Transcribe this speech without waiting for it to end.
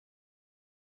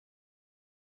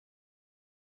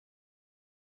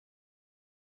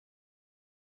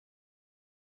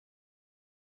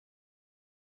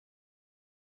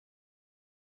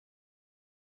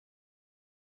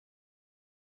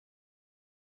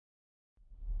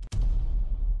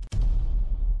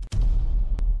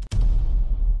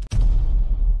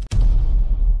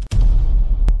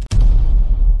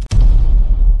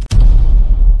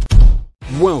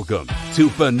Welcome to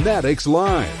Fanatics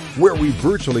Live, where we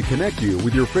virtually connect you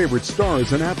with your favorite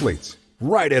stars and athletes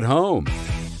right at home.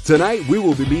 Tonight, we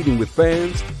will be meeting with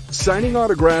fans, signing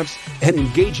autographs, and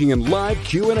engaging in live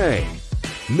Q&A.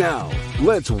 Now,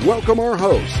 let's welcome our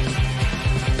host.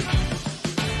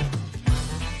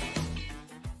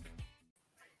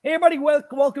 Hey everybody,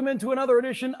 welcome into another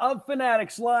edition of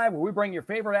Fanatics Live, where we bring your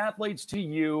favorite athletes to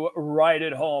you right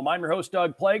at home. I'm your host,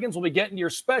 Doug Plagans. We'll be getting to your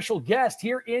special guest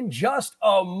here in just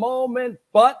a moment.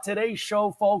 But today's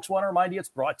show, folks, want to remind you it's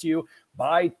brought to you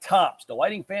by Topps,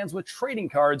 delighting fans with trading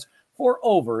cards for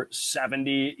over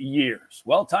 70 years.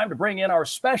 Well, time to bring in our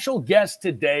special guest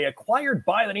today, acquired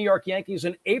by the New York Yankees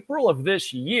in April of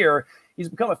this year. He's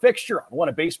become a fixture on one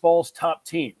of baseball's top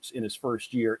teams in his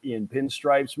first year in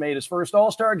pinstripes, made his first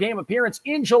All-Star game appearance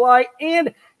in July,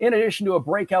 and in addition to a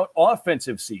breakout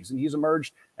offensive season, he's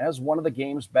emerged as one of the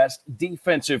game's best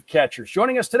defensive catchers.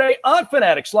 Joining us today on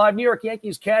Fanatics Live, New York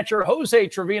Yankees catcher Jose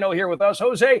Trevino here with us.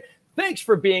 Jose, thanks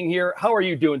for being here. How are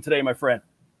you doing today, my friend?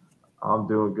 I'm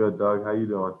doing good, Doug. How you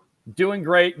doing? Doing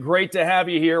great. Great to have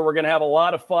you here. We're going to have a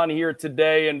lot of fun here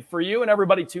today. And for you and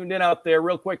everybody tuned in out there,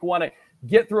 real quick, want to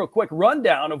get through a quick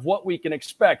rundown of what we can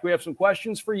expect. We have some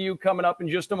questions for you coming up in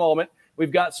just a moment.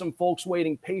 We've got some folks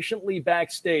waiting patiently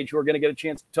backstage who are going to get a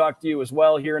chance to talk to you as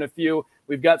well here in a few.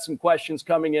 We've got some questions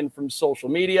coming in from social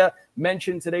media.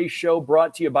 Mentioned today's show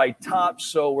brought to you by Topps.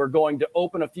 So we're going to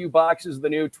open a few boxes of the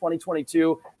new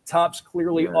 2022 Topps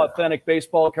Clearly Authentic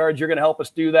baseball cards. You're going to help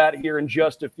us do that here in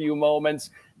just a few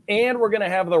moments. And we're going to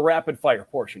have the rapid fire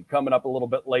portion coming up a little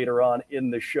bit later on in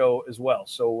the show as well.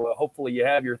 So hopefully you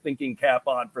have your thinking cap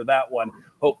on for that one.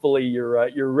 Hopefully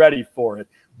you're ready for it.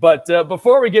 But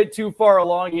before we get too far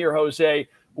along here, Jose,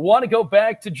 want to go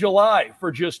back to July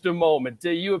for just a moment.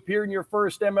 You appeared in your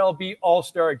first MLB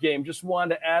All-Star game. Just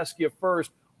wanted to ask you first,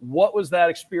 what was that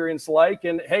experience like?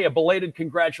 And hey, a belated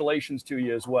congratulations to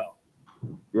you as well.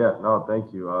 Yeah, no,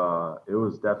 thank you. It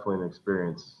was definitely an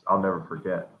experience I'll never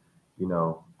forget. You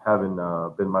know, having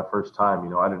been my first time,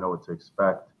 I didn't know what to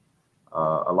expect.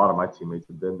 A lot of my teammates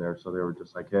had been there, so they were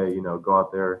just like, hey, go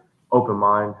out there, open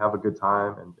mind, have a good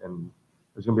time, and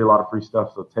there's going to be a lot of free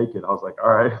stuff, so take it. I was like, all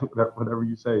right, whatever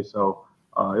you say. So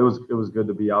it was good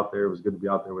to be out there. It was good to be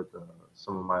out there with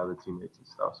some of my other teammates and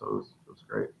stuff, so it was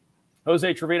great.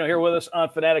 Jose Trevino here with us on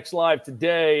Fanatics Live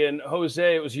today. And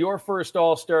Jose, it was your first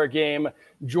All-Star game.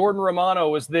 Jordan Romano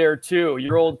was there too,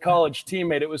 your old college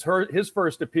teammate. It was his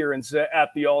first appearance at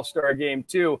the All-Star game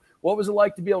too. What was it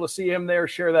like to be able to see him there,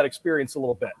 share that experience a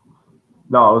little bit?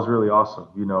 No, it was really awesome.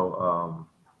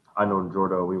 I know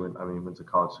Jordo, we went to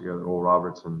college together at Oral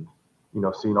Roberts, and,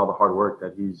 seeing all the hard work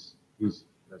that he's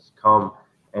come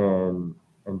and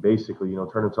basically,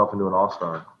 turned himself into an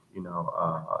All-Star,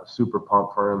 super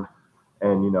pumped for him.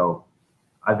 And,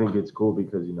 I think it's cool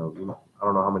because, I don't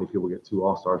know how many people get 2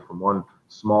 All-Stars from one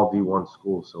small D1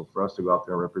 school. So for us to go out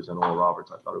there and represent Oral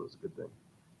Roberts, I thought it was a good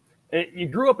thing. You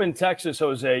grew up in Texas,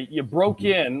 Jose. You broke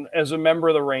in as a member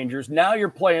of the Rangers. Now you're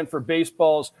playing for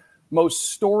baseball's most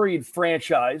storied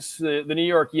franchise, the New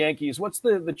York Yankees. What's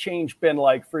the change been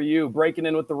like for you breaking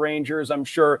in with the Rangers? I'm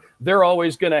sure they're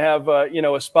always going to have,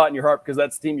 a spot in your heart because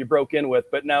that's the team you broke in with.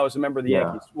 But now as a member of the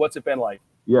Yankees, what's it been like?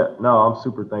 Yeah, no, I'm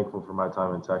super thankful for my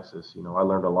time in Texas. I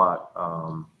learned a lot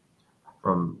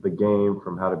from the game,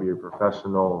 from how to be a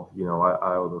professional.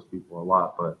 I owe those people a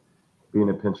lot, but being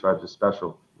in pinstripes is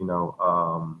special.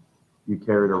 You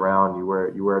carry it around, you wear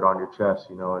it on your chest,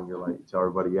 and you're like, you tell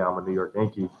everybody, yeah, I'm a New York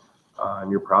Yankee,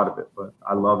 and you're proud of it. But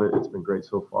I love it. It's been great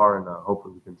so far, and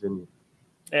hopefully we continue.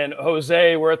 And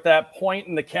Jose, we're at that point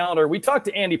in the calendar. We talked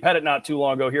to Andy Pettitte not too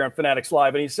long ago here on Fanatics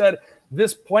Live, and he said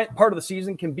this part of the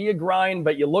season can be a grind,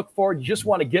 but you look forward, you just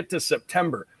want to get to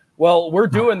September. Well, we're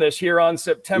doing this here on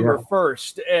September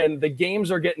 1st, and the games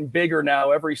are getting bigger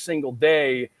now every single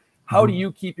day. How do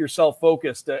you keep yourself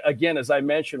focused? Again, as I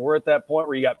mentioned, we're at that point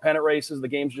where you got pennant races, the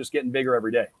game's just getting bigger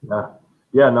every day.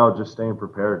 Yeah, no, just staying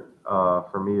prepared.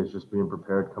 For me, it's just being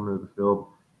prepared, coming to the field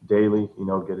daily,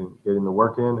 getting the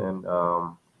work in,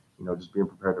 and just being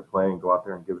prepared to play and go out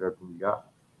there and give it everything you got.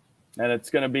 And it's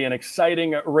going to be an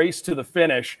exciting race to the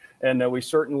finish. And we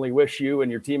certainly wish you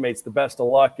and your teammates the best of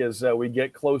luck as we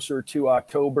get closer to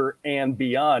October and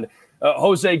beyond.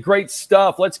 Jose, great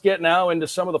stuff. Let's get now into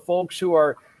some of the folks who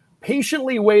are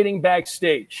patiently waiting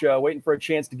backstage, waiting for a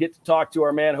chance to get to talk to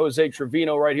our man, Jose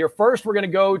Trevino, right here. First, we're going to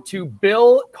go to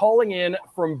Bill calling in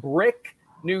from Brick,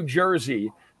 New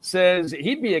Jersey. Says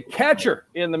he'd be a catcher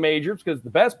in the majors because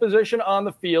the best position on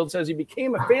the field. Says he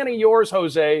became a fan of yours,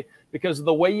 Jose, because of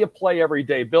the way you play every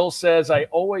day. Bill says, I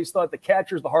always thought the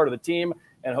catcher's the heart of the team,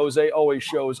 and Jose always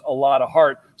shows a lot of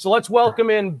heart. So let's welcome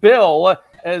in Bill.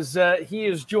 as he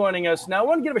is joining us now. I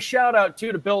want to give a shout out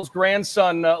too to Bill's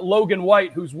grandson, Logan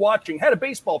White, who's watching. Had a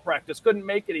baseball practice, couldn't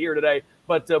make it here today,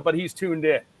 but he's tuned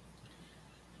in.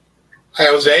 Hi,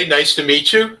 Jose. Nice to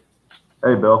meet you.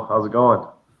 Hey, Bill. How's it going?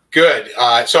 Good.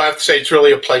 So I have to say it's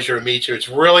really a pleasure to meet you. It's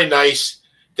really nice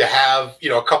to have,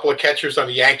 a couple of catchers on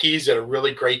the Yankees that are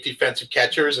really great defensive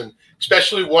catchers, and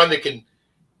especially one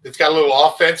that's got a little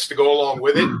offense to go along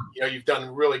with it. You've done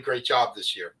a really great job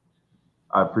this year.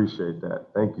 I appreciate that.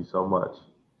 Thank you so much.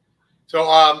 So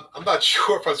I'm not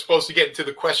sure if I'm supposed to get into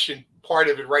the question part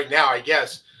of it right now, I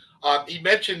guess. He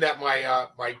mentioned that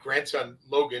my grandson,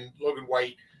 Logan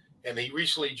White, and he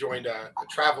recently joined a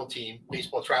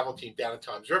baseball travel team down at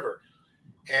Toms River.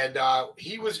 And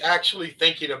he was actually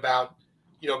thinking about,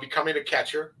 becoming a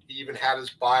catcher. He even had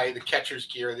us buy the catcher's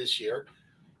gear this year.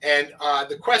 And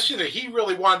the question that he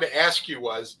really wanted to ask you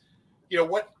was,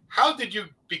 how did you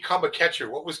become a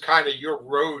catcher? What was kind of your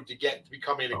road to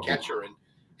becoming a catcher,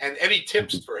 and any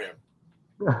tips for him?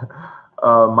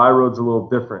 My road's a little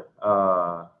different.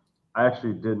 I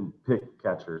actually didn't pick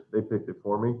catcher; they picked it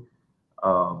for me.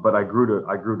 But I grew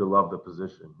to love the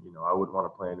position. I wouldn't want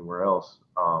to play anywhere else.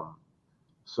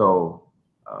 So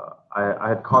I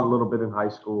had caught a little bit in high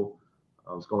school.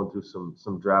 I was going through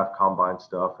some draft combine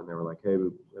stuff, and they were like, "Hey,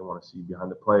 they want to see you behind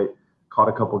the plate." Caught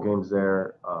a couple games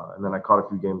there, and then I caught a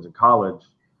few games in college.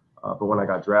 But when I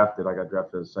got drafted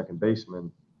as a second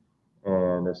baseman.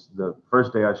 And the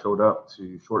first day I showed up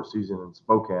to short season in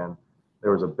Spokane,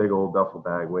 there was a big old duffel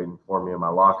bag waiting for me in my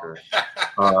locker.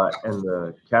 And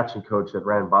the catching coach had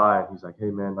ran by, and he's like,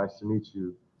 "Hey, man, nice to meet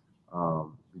you.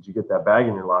 Did you get that bag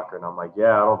in your locker?" And I'm like,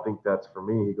 "Yeah, I don't think that's for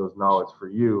me." He goes, "No, it's for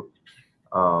you."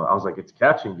 I was like, "It's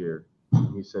catching gear."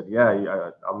 And he said,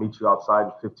 "Yeah, I'll meet you outside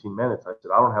in 15 minutes. I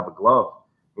said, "I don't have a glove."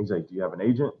 He's like, "Do you have an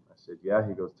agent?" I said, "Yeah."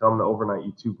 He goes, "Tell him to overnight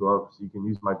you 2 gloves. You can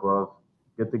use my glove,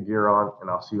 get the gear on, and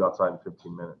I'll see you outside in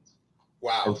 15 minutes.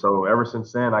 Wow. And so ever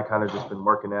since then, I kind of just been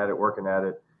working at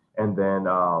it. And then,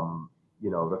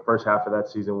 the first half of that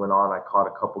season went on. I caught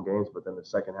a couple games, but then the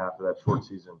second half of that short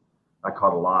season, I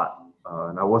caught a lot.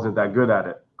 And I wasn't that good at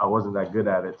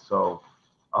it. So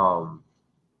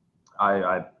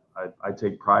I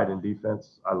take pride in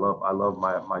defense. I love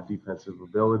my defensive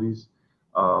abilities.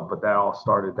 But that all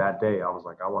started that day. I was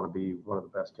like, I want to be one of the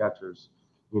best catchers,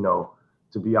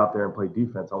 to be out there and play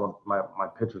defense. I want my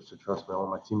pitchers to trust me. I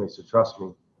want my teammates to trust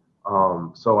me.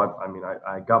 So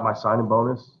I got my signing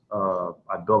bonus.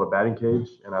 I built a batting cage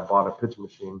and I bought a pitching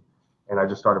machine, and I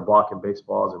just started blocking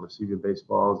baseballs and receiving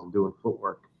baseballs and doing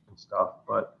footwork and stuff.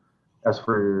 But as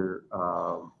for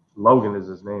Logan is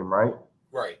his name, right?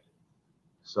 Right.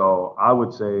 So I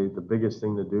would say the biggest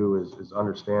thing to do is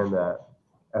understand that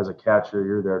as a catcher,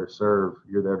 you're there to serve.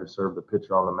 You're there to serve the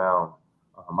pitcher on the mound.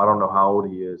 I don't know how old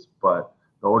he is, but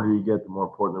the older you get, the more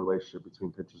important the relationship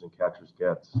between pitchers and catchers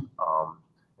gets.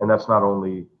 And that's not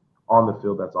only on the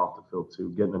field, that's off the field too,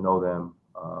 getting to know them,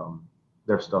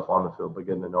 their stuff on the field, but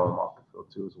getting to know them off the field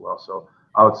too as well. So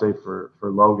I would say for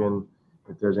Logan,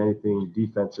 if there's anything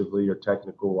defensively or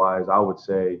technical wise, I would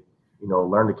say,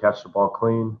 learn to catch the ball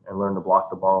clean and learn to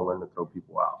block the ball and learn to throw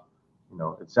people out.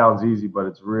 It sounds easy, but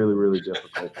it's really, really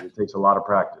difficult. It takes a lot of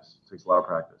practice.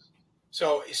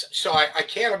 So I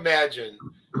can't imagine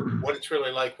what it's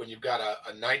really like when you've got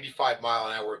a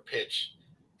 95-mile-an-hour pitch,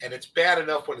 and it's bad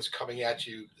enough when it's coming at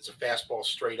you as a fastball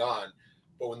straight on,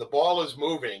 but when the ball is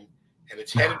moving and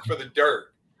it's headed for the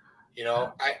dirt,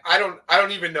 I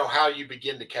don't even know how you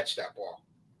begin to catch that ball.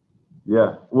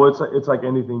 Yeah, well, it's like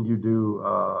anything you do.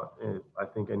 I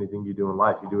think anything you do in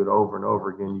life, you do it over and over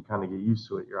again. You kind of get used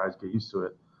to it. Your eyes get used to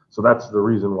it. So that's the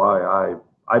reason why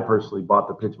I personally bought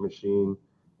the pitch machine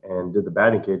and did the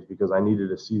batting cage, because I needed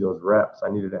to see those reps.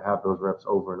 I needed to have those reps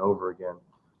over and over again.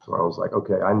 So I was like,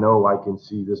 okay, I know I can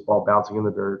see this ball bouncing in the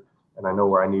dirt, and I know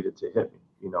where I need it to hit me.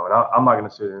 And I'm not going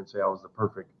to sit here and say I was the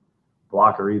perfect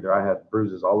blocker either. I had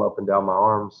bruises all up and down my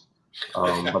arms.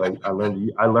 But I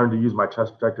learned to use my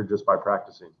chest protector just by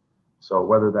practicing. So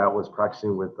whether that was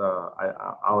practicing with,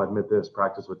 I'll admit this,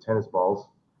 practice with tennis balls,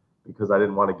 because I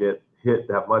didn't want to get hit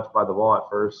that much by the ball at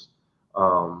first,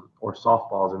 or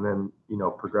softballs, and then,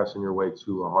 progressing your way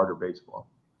to a harder baseball.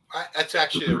 That's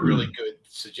actually a really good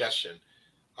suggestion.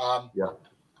 Yeah.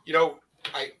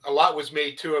 A lot was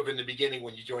made too of in the beginning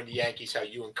when you joined the Yankees, how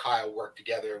you and Kyle worked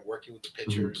together and working with the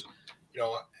pitchers.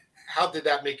 Mm-hmm. How did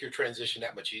that make your transition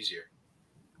that much easier?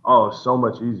 Oh, so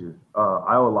much easier.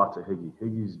 I owe a lot to Higgy.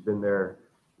 Higgy's been there,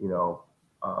 in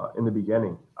the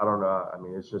beginning. I don't know. I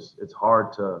mean, it's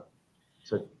hard to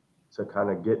kind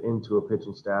of get into a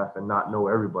pitching staff and not know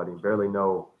everybody, barely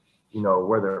know,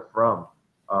 where they're from,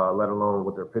 let alone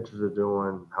what their pitchers are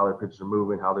doing, how their pitchers are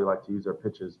moving, how they like to use their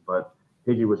pitches. But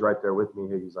Higgy was right there with me.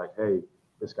 Higgy's like, hey,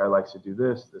 this guy likes to do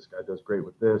this. This guy does great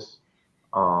with this.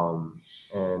 And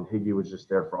Higgy was just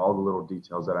there for all the little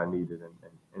details that I needed,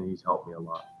 and he's helped me a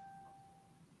lot.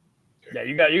 Yeah,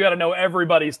 you got to know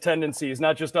everybody's tendencies,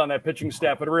 not just on that pitching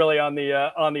staff, but really on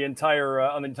the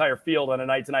entire field on a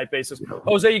night-to-night basis.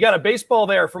 Jose, you got a baseball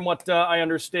there, from what I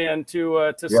understand,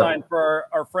 to sign for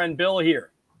our friend Bill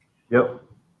here. Yep.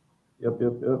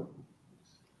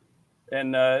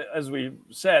 And as we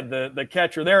said, the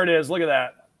catcher, there it is. Look at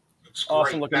that,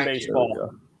 awesome looking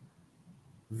baseball.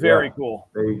 Very cool.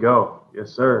 There you go.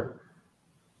 Yes, sir.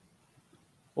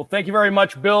 Well, thank you very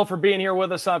much, Bill, for being here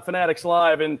with us on Fanatics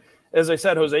Live. And as I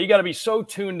said, Jose, you got to be so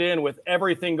tuned in with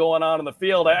everything going on in the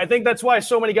field. I think that's why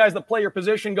so many guys that play your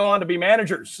position go on to be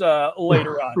managers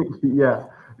later on. Yeah.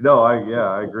 No,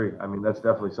 I agree. I mean, that's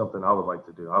definitely something I would like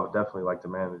to do. I would definitely like to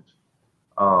manage.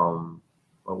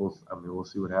 But we'll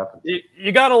see what happens.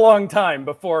 You got a long time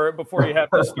before you have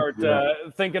to start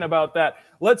thinking about that.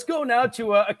 Let's go now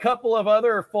to a couple of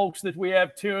other folks that we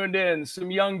have tuned in.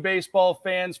 Some young baseball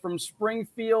fans from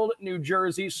Springfield, New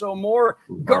Jersey. So more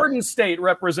Garden State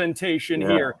representation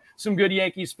here. Some good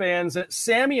Yankees fans.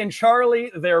 Sammy and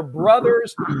Charlie, they're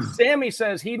brothers. Sammy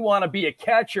says he'd want to be a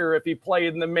catcher if he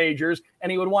played in the majors,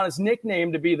 and he would want his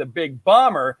nickname to be the Big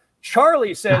Bomber.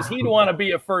 Charlie says he'd want to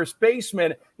be a first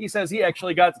baseman. He says he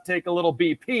actually got to take a little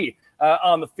BP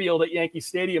on the field at Yankee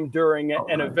Stadium during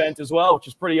an event as well, which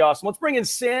is pretty awesome. Let's bring in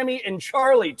Sammy and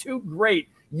Charlie, two great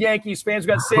Yankees fans.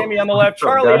 We've got Sammy on the left,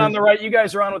 Charlie on the right. You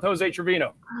guys are on with Jose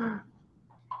Trevino.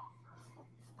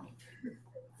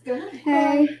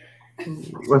 Hey.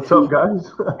 What's up,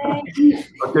 guys?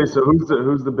 Okay, so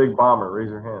who's the Big Bomber? Raise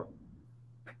your hand.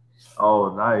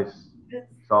 Oh, nice.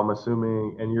 So I'm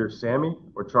assuming, and you're Sammy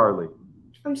or Charlie?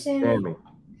 I'm Sammy. Sammy.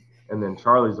 And then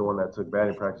Charlie's the one that took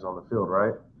batting practice on the field,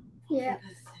 right? Yeah.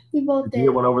 We both did. Did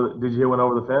you hit one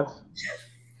over the fence?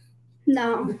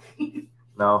 No.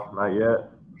 No, not yet.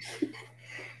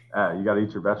 You got to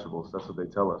eat your vegetables. That's what they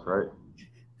tell us, right?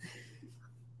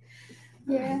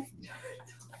 Yeah.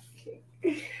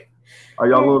 Are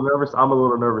y'all a little nervous? I'm a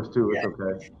little nervous too. It's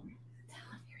okay.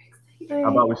 How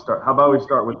about we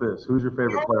start with this? Who's your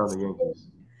favorite player on the Yankees?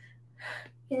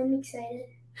 Yeah, I'm excited.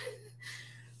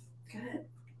 Good.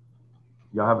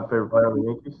 Y'all have a favorite player on the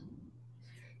Yankees?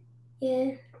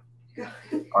 Yeah.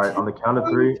 All right, on the count of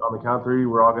three,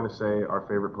 we're all going to say our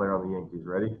favorite player on the Yankees.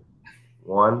 Ready?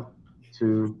 1,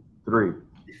 2, 3.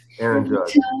 Aaron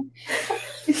Judge.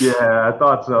 Yeah, I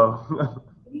thought so.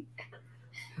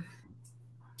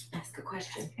 Ask a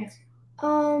question.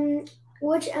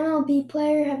 Which MLB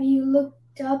player have you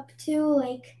looked up to,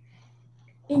 like,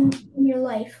 in your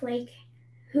life? Like,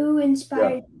 who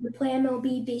inspired you to play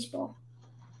MLB baseball?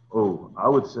 Oh, I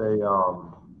would say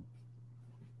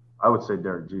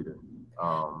Derek Jeter.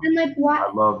 And like, why?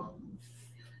 I love.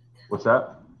 What's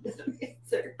that?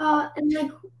 And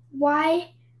like,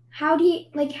 why? How did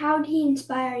he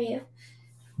inspire you?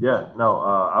 Yeah,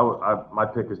 no. My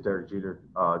pick is Derek Jeter.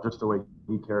 Just the way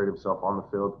he carried himself on the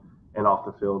field and off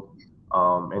the field.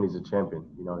 And he's a champion.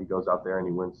 You know, he goes out there and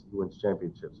he wins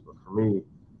championships. But for me,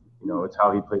 you know, it's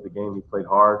how he played the game. He played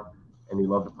hard, and he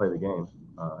loved to play the game.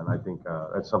 And I think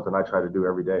that's something I try to do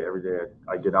every day. Every day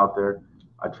I get out there,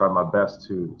 I try my best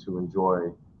to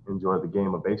enjoy the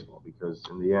game of baseball, because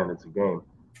in the end, it's a game,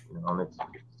 you know, and it's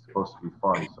supposed to be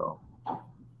fun. So. All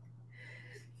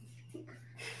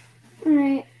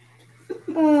right.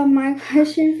 My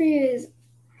question for you is,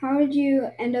 how did you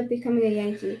end up becoming a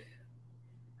Yankee?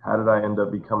 How did I end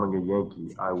up becoming a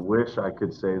Yankee? I wish I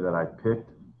could say that I picked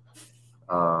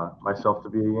myself to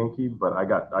be a Yankee, but I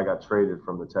got traded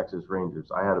from the Texas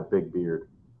Rangers. I had a big beard,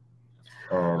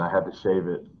 and I had to shave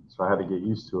it, so I had to get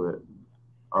used to it.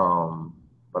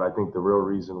 But I think the real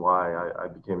reason why I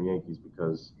became a Yankee is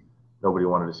because nobody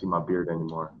wanted to see my beard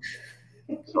anymore.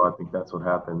 So I think that's what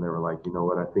happened. They were like, you know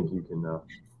what? I think you can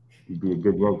you'd be a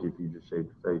good Yankee if you just shaved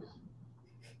your face.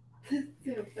 That's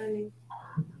so funny.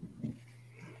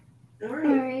 All All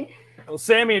right. right. Well,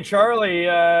 Sammy and Charlie,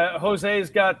 Jose's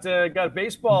got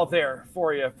baseball there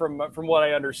for you, from what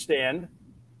I understand.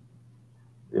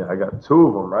 Yeah, I got 2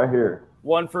 of them right here.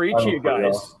 One for each of you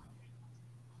guys.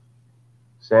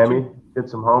 Sammy, hit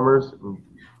some homers, and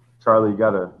Charlie, you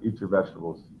gotta eat your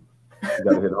vegetables. You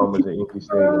gotta hit homers at Yankee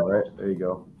Stadium, right? There you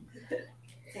go.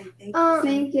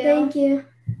 Thank you. Thank you.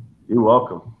 You're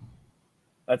welcome.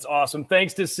 That's awesome.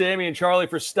 Thanks to Sammy and Charlie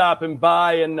for stopping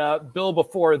by, and Bill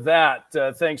before that.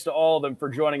 Thanks to all of them for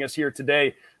joining us here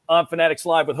today on Fanatics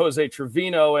Live with Jose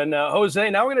Trevino. And Jose,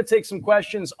 now we're going to take some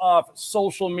questions off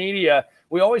social media.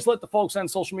 We always let the folks on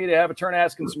social media have a turn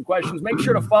asking some questions. Make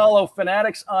sure to follow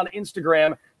Fanatics on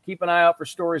Instagram Keep an eye out for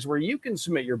stories where you can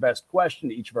submit your best question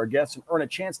to each of our guests and earn a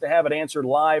chance to have it answered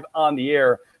live on the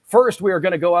air. First, we are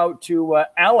going to go out to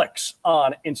Alex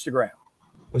on Instagram.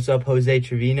 What's up, Jose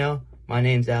Trevino? My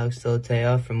name's Alex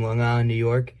Delatea from Long Island, New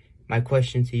York. My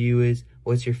question to you is,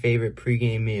 what's your favorite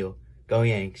pregame meal? Go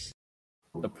Yanks.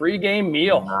 The pregame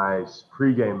meal. Nice.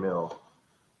 Pregame meal.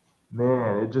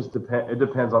 Man, it just depends. It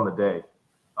depends on the day.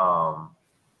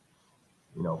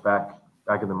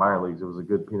 Back in the minor leagues, it was a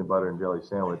good peanut butter and jelly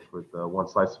sandwich with one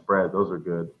slice of bread. Those are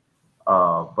good.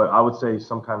 But I would say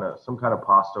some kind of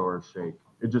pasta or a shake.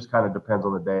 It just kind of depends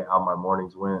on the day, how my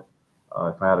mornings went.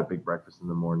 If I had a big breakfast in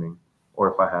the morning,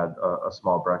 or if I had a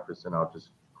small breakfast, and I'll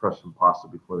just crush some pasta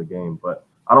before the game. But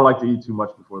I don't like to eat too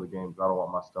much before the game because I don't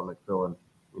want my stomach filling,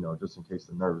 just in case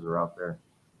the nerves are out there.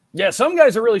 Yeah, some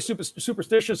guys are really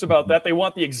superstitious about that. They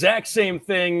want the exact same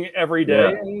thing every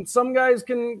day, and some guys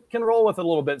can roll with it a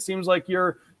little bit. It seems like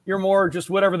you're more just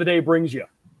whatever the day brings you.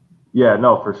 Yeah,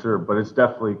 no, for sure. But it's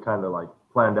definitely kind of like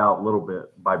planned out a little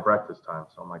bit by breakfast time.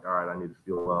 So I'm like, all right, I need to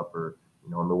fuel up, or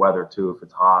in the weather too, if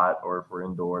it's hot or if we're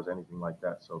indoors, anything like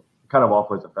that. So it kind of all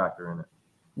plays a factor in it.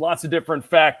 Lots of different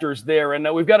factors there,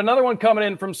 and we've got another one coming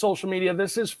in from social media.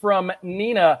 This is from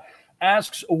Nina.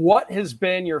 Asks, what has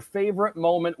been your favorite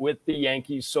moment with the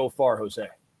Yankees so far, Jose?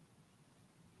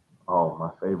 Oh,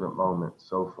 my favorite moment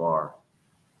so far.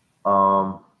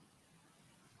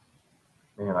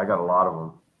 Man, I got a lot of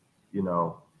them.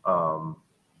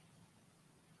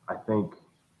 I think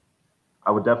I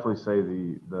would definitely say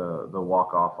the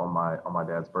walk off on my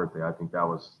dad's birthday. I think that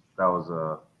was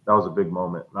a big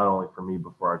moment, not only for me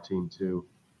but for our team too.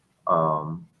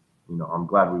 I'm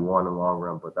glad we won in the long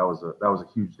run, but that was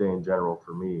a huge day in general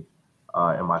for me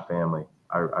and my family.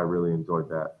 I really enjoyed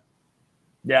that.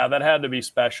 Yeah, that had to be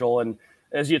special. And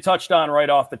as you touched on right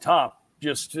off the top,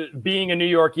 just being a New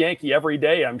York Yankee every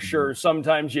day, I'm sure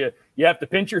sometimes you have to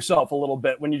pinch yourself a little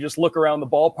bit when you just look around the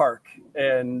ballpark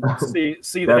and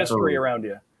see the history around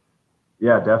you.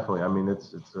 Yeah, definitely. I mean,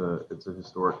 it's a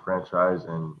historic franchise,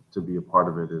 and to be a part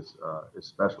of it is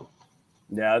special.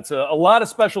 Yeah, it's a lot of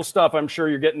special stuff I'm sure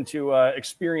you're getting to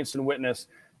experience and witness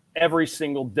every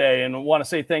single day. And I want to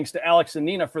say thanks to Alex and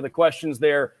Nina for the questions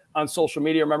there on social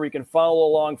media. Remember, you can follow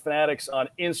along Fanatics on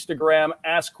Instagram,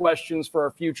 ask questions for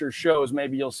our future shows.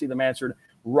 Maybe you'll see them answered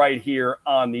right here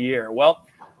on the air. Well,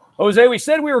 Jose, we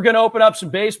said we were going to open up some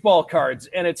baseball cards,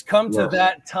 and it's come to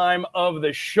that time of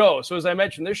the show. So as I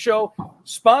mentioned, this show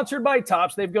sponsored by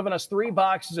Topps. They've given us 3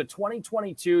 boxes of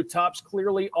 2022 Topps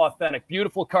Clearly Authentic.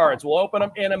 Beautiful cards. We'll open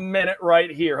them in a minute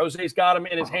right here. Jose's got them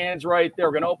in his hands right there.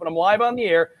 We're going to open them live on the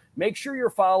air. Make sure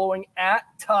you're following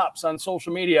 @Topps on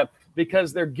social media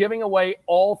because they're giving away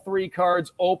all 3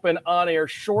 cards open on air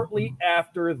shortly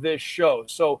after this show.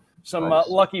 So some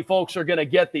lucky folks are going to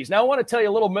get these. Now, I want to tell you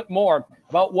a little bit more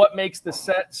about what makes the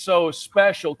set so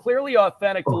special. Clearly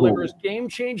Authentic delivers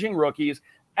game-changing rookies,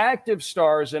 active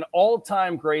stars, and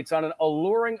all-time greats on an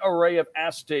alluring array of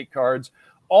acetate cards.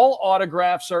 All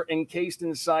autographs are encased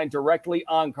and signed directly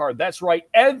on card. That's right.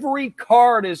 Every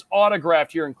card is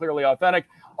autographed here in Clearly Authentic.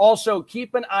 Also,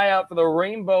 keep an eye out for the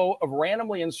rainbow of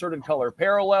randomly inserted color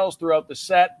parallels throughout the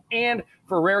set and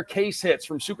for rare case hits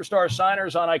from superstar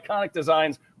signers on iconic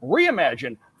designs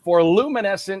reimagined for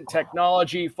luminescent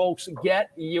technology. Folks,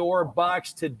 get your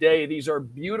box today. These are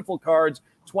beautiful cards,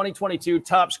 2022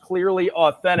 Topps Clearly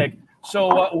Authentic.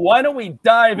 So why don't we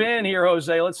dive in here,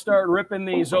 Jose? Let's start ripping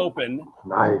these open.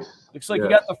 Nice. Looks like you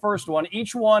got the first one.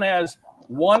 Each one has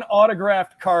 1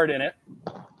 autographed card in it.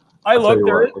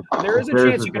 There is a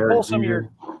chance you can pull some of your.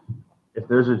 If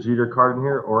there's a Jeter card in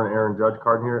here or an Aaron Judge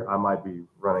card in here, I might be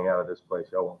running out of this place.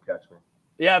 Y'all won't catch me.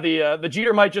 Yeah, the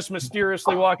Jeter might just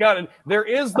mysteriously walk out, and there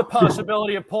is the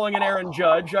possibility of pulling an Aaron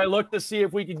Judge. I looked to see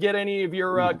if we could get any of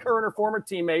your current or former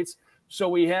teammates. So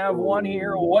we have one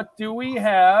here. What do we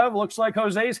have? Looks like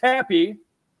Jose's happy.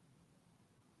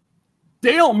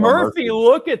 Dale Murphy,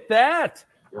 look at that.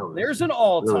 There's an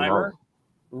all-timer.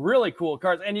 Really cool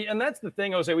cards. And that's the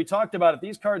thing, Jose. We talked about it.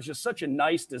 These cards just such a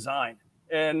nice design.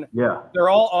 And they're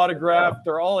all autographed.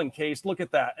 They're all encased. Look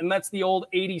at that. And that's the old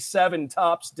 87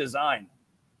 Topps design.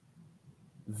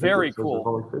 Very cool. There's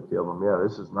only 50 of them. Yeah,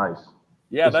 this is nice.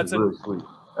 Yeah, that's really sweet.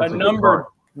 That's a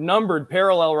numbered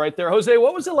parallel right there. Jose,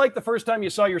 what was it like the first time you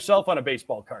saw yourself on a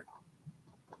baseball card?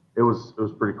 It was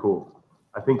pretty cool.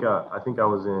 I think I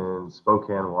was in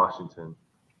Spokane, Washington,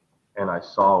 and I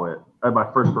saw it at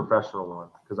my first professional one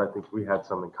because I think we had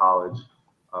some in college,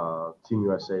 Team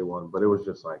USA one, but it was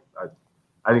just like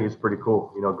I think it's pretty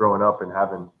cool, growing up and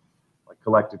having like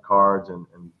collected cards and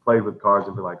played with cards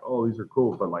and be like, oh, these are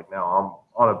cool, but like now I'm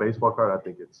on a baseball card. I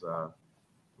think it's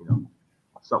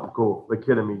something cool. The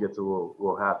kid in me gets a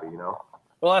little happy,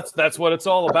 Well, that's what it's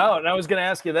all about. And I was going to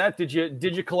ask you that. Did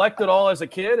you collect it all as a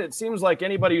kid? It seems like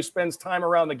anybody who spends time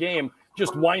around the game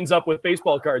just winds up with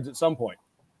baseball cards at some point.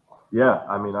 Yeah,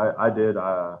 I mean, I did.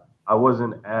 I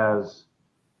wasn't as,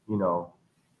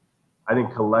 I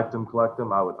didn't collect them.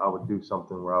 I would do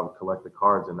something where I would collect the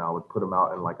cards and I would put them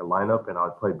out in like a lineup, and I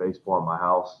would play baseball in my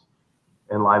house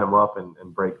and line them up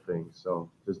and break things.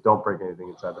 So just don't break anything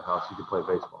inside the house. You can play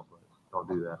baseball, but don't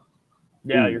do that.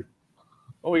 Yeah,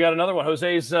 we got another one.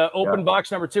 Jose's open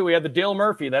box number 2. We have the Dale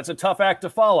Murphy. That's a tough act to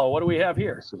follow. What do we have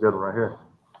here? It's a good one right here.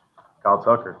 Kyle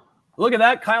Tucker. Look at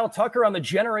that, Kyle Tucker on the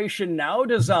Generation Now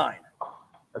design.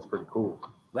 That's pretty cool.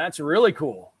 That's really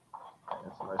cool.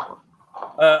 That's a nice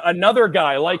one. Another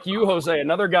guy like you, Jose,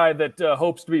 another guy that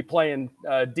hopes to be playing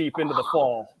deep into the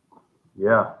fall.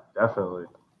 Yeah, definitely.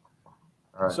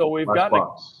 All right. So we've got a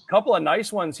couple of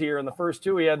nice ones here in the first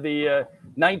 2. We had the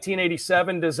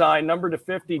 1987 design, number to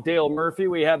 50, Dale Murphy.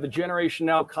 We have the Generation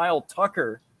Now, Kyle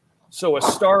Tucker. So a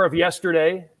star of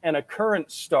yesterday and a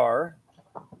current star.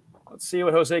 Let's see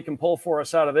what Jose can pull for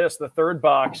us out of this, the third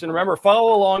box. And remember,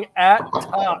 follow along at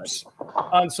Tops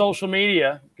on social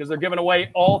media because they're giving away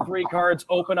all 3 cards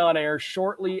open on air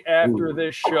shortly after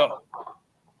this show.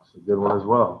 It's a good one as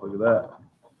well. Look at that.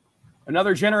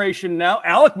 Another Generation Now,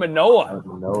 Alek Manoah. Alek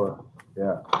Manoah,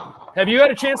 yeah. Have you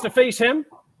had a chance to face him?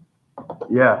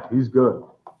 Yeah, he's good.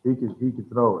 He could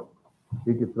throw it.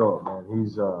 He could throw it, man.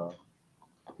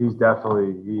 He's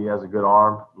definitely, he has a good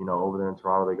arm. Over there in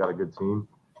Toronto, they got a good team.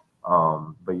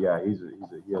 But yeah, he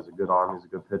has a good arm. He's a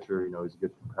good pitcher. He's a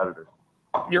good competitor.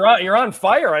 You're on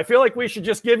fire. I feel like we should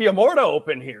just give you more to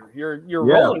open here. You're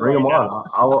rolling. Bring right them now.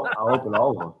 on. I'll open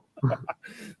all of them.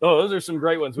 Oh, those are some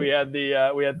great ones. We had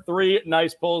 3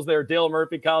 nice pulls there. Dale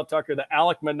Murphy, Kyle Tucker, the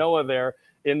Alek Manoah there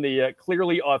in the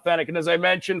Clearly Authentic. And as I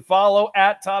mentioned, follow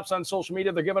at Tops on social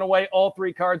media. They're giving away all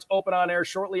 3 cards open on air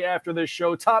shortly after this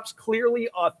show. Tops Clearly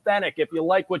Authentic. If you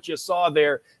like what you saw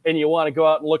there and you want to go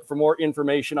out and look for more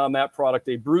information on that product,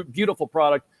 a beautiful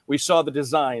product. We saw the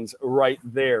designs right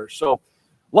there. So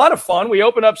a lot of fun. We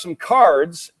opened up some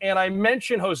cards, and I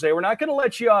mentioned, Jose, we're not going to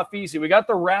let you off easy. We got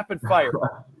the rapid fire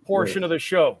portion of the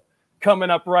show coming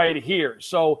up right here.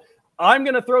 So I'm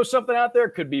going to throw something out there.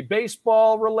 It could be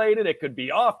baseball related. It could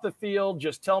be off the field.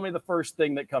 Just tell me the first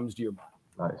thing that comes to your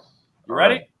mind. Nice. You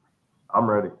ready? Right. I'm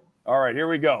ready. All right, here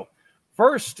we go.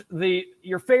 First,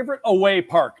 your favorite away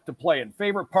park to play in,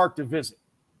 favorite park to visit.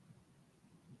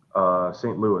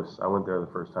 St. Louis. I went there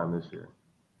the first time this year.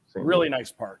 Really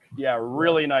nice park. Yeah,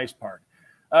 really nice park.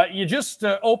 You just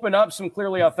open up some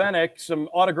Clearly Authentic, some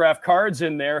autograph cards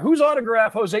in there. Whose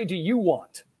autograph, Jose, do you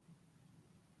want?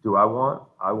 Do I want?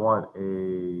 I want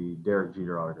a Derek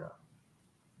Jeter autograph.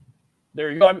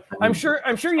 There you go. I'm sure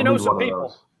you know some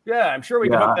people. Yeah, I'm sure we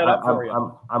can hook that up for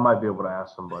you. I might be able to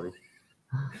ask somebody.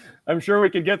 I'm sure we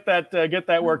could get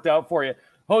that worked out for you.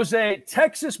 Jose,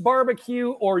 Texas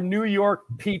barbecue or New York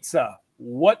pizza?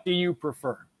 What do you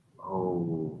prefer?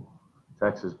 Oh,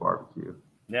 Texas barbecue.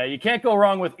 Yeah, you can't go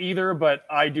wrong with either, but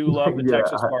I do love the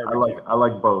Texas barbecue. I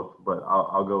like both, but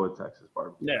I'll go with Texas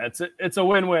barbecue. Yeah, it's a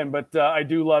win-win, but I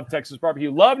do love Texas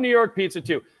barbecue. Love New York pizza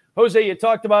too. Jose, you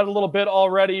talked about it a little bit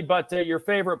already, but your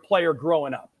favorite player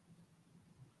growing up?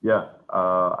 Yeah,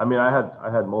 I mean, I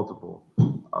had multiple.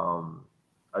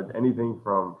 Anything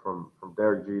from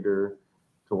Derek Jeter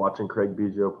to watching Craig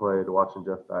Biggio play to watching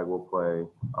Jeff Bagwell play.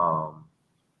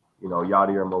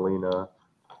 Yadier Molina,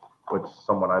 which is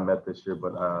someone I met this year,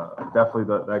 but definitely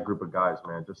that group of guys,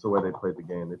 man, just the way they played the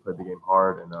game. They played the game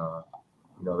hard, and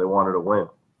they wanted to win,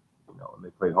 and they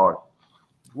played hard.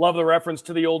 Love the reference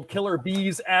to the old Killer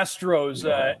Bees Astros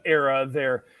era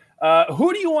there.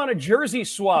 Who do you want a jersey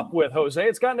swap with, Jose?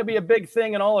 It's gotten to be a big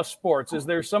thing in all of sports. Is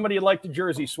there somebody you'd like to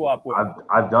jersey swap with?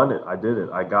 I've done it. I did it.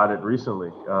 I got it recently.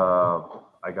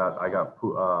 I got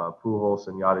Pujols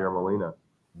and Yadier Molina.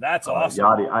 That's awesome.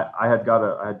 Yadi, I had got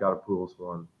a Pujols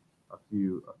one a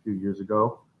few years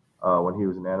ago when he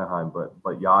was in Anaheim,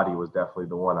 but Yadi was definitely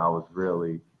the one I was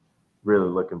really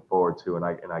looking forward to, and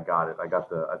I got it. I got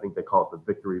I think they call it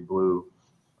the Victory Blue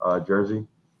jersey,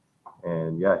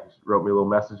 and yeah, he wrote me a little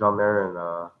message on there, and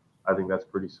I think that's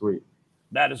pretty sweet.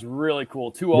 That is really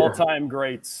cool. 2 all-time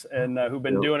greats, and who've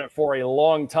been doing it for a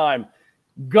long time.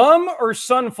 Gum or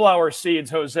sunflower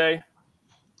seeds, Jose?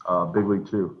 Big League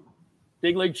Chew.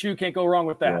 Big League Chew, can't go wrong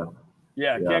with that.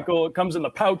 Yeah. Can't go. It comes in the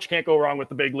pouch. Can't go wrong with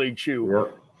the Big League Chew.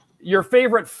 Yep. Your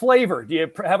favorite flavor? Do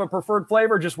you have a preferred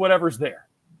flavor? Just whatever's there.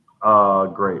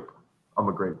 Grape. I'm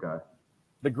a grape guy.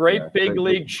 The grape Big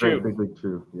League Chew. Big League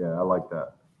Chew. Yeah, I like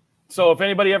that. So if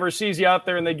anybody ever sees you out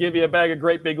there and they give you a bag of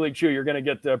grape Big League Chew, you're going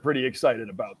to get pretty excited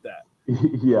about that.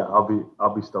 Yeah,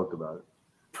 I'll be stoked about it.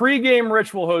 Pre-game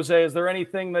ritual, Jose, is there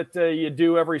anything that you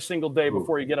do every single day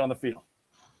before you get on the field?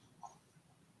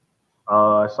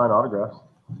 I sign autographs.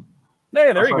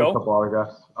 Hey, there you go.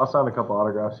 I'll sign a couple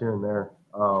autographs here and there,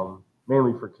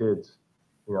 mainly for kids.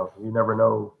 You know, you never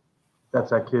know. That's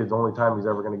that kid's only time he's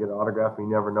ever going to get an autograph, and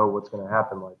you never know what's going to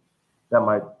happen. Like, that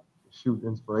might shoot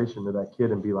inspiration to that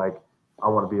kid and be like, I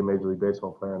want to be a Major League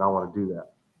Baseball player, and I want to do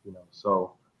that. You know,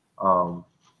 so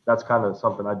that's kind of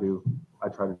something I do. I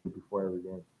try to do before every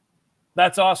game.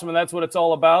 That's awesome, and that's what it's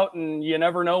all about. And you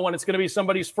never know when it's going to be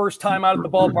somebody's first time out at the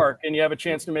ballpark, and you have a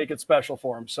chance to make it special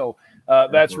for them. So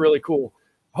that's really cool.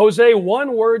 Jose,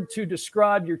 one word to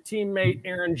describe your teammate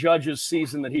Aaron Judge's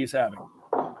season that he's having.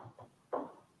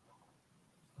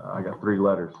 I got 3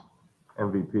 letters.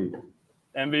 MVP.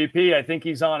 MVP. I think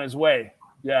he's on his way.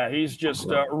 Yeah, he's just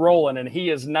rolling, and he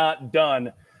is not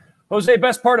done. Jose,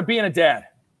 best part of being a dad?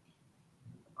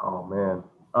 Oh, man.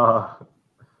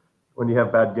 When you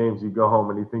have bad games, you go home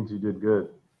and he thinks you did good.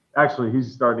 Actually,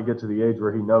 he's starting to get to the age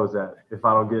where he knows that if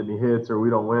I don't get any hits or we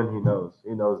don't win, he knows.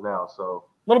 He knows now. So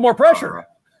a little more pressure.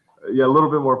 Yeah, a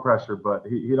little bit more pressure, but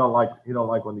he don't like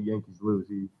when the Yankees lose.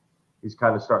 He's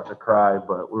kind of starting to cry,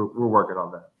 but we're working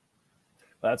on that.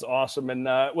 That's awesome. And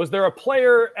was there a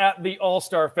player at the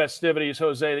All-Star festivities,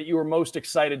 Jose, that you were most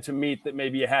excited to meet that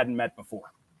maybe you hadn't met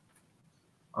before?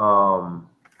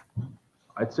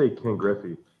 I'd say Ken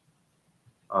Griffey.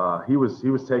 He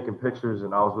was taking pictures,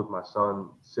 and I was with my son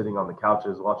sitting on the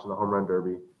couches watching the home run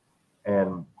derby,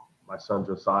 and my son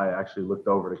Josiah actually looked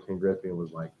over to Ken Griffey and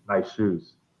was like, "Nice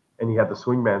shoes," and he had the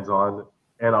swingmans on,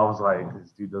 and I was like,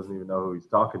 "This dude doesn't even know who he's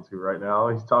talking to right now.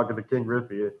 He's talking to Ken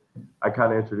Griffey." I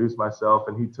kind of introduced myself,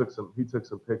 and he took some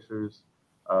pictures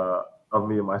of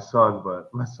me and my son.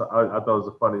 But my son, I thought it was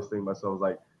the funniest thing. My son was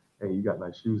like, "Hey, you got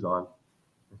nice shoes on."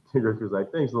 And Ken Griffey was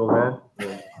like, "Thanks, little man."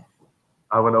 And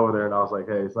I went over there and I was like,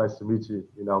 "Hey, it's nice to meet you.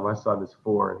 You know, my son is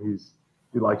 4 and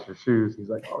he likes your shoes." He's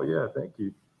like, "Oh yeah, thank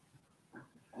you."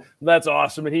 That's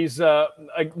awesome. And he's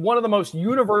one of the most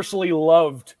universally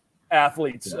loved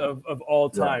athletes of all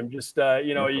time. Yeah. Just,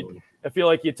 I feel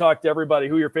like you talk to everybody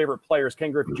who your favorite player is.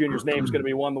 Ken Griffey Jr.'s name is going to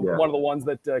be one of the ones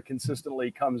that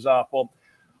consistently comes up. Well,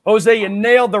 Jose, you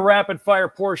nailed the rapid fire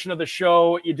portion of the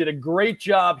show. You did a great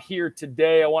job here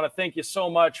today. I want to thank you so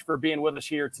much for being with us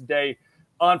here today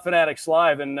on Fanatics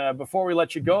Live. And before we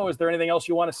let you go, is there anything else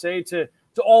you want to say to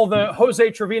all the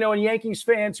Jose Trevino and Yankees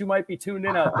fans who might be tuned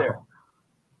in out there?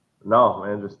 No,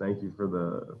 man, just thank you for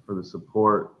the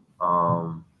support,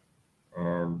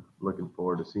 and looking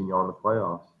forward to seeing you on the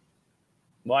playoffs.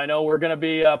 Well, I know we're going to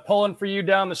be pulling for you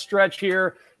down the stretch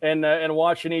here and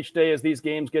watching each day as these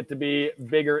games get to be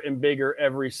bigger and bigger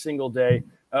every single day.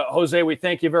 Jose, we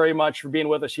thank you very much for being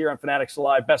with us here on Fanatics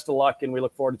Live. Best of luck, and we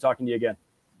look forward to talking to you again.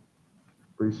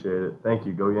 Appreciate it. Thank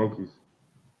you. Go Yankees.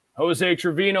 Jose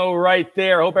Trevino right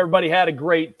there. Hope everybody had a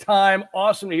great time.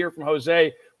 Awesome to hear from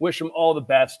Jose. Wish him all the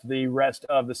best the rest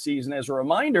of the season. As a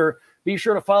reminder, be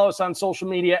sure to follow us on social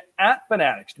media at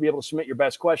Fanatics to be able to submit your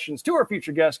best questions to our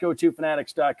future guests. Go to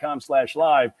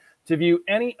fanatics.com/live to view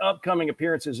any upcoming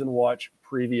appearances and watch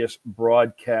previous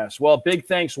broadcasts. Well, big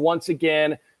thanks once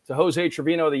again to Jose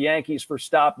Trevino of the Yankees for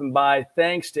stopping by.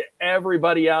 Thanks to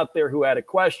everybody out there who had a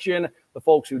question, the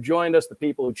folks who joined us, the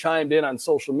people who chimed in on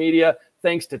social media.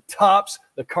 Thanks to Topps.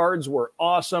 The cards were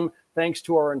awesome. Thanks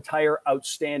to our entire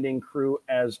outstanding crew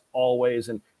as always.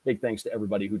 And big thanks to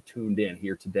everybody who tuned in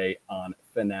here today on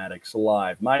Fanatics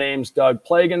Live. My name's Doug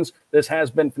Plagans. This has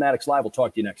been Fanatics Live. We'll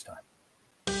talk to you next time.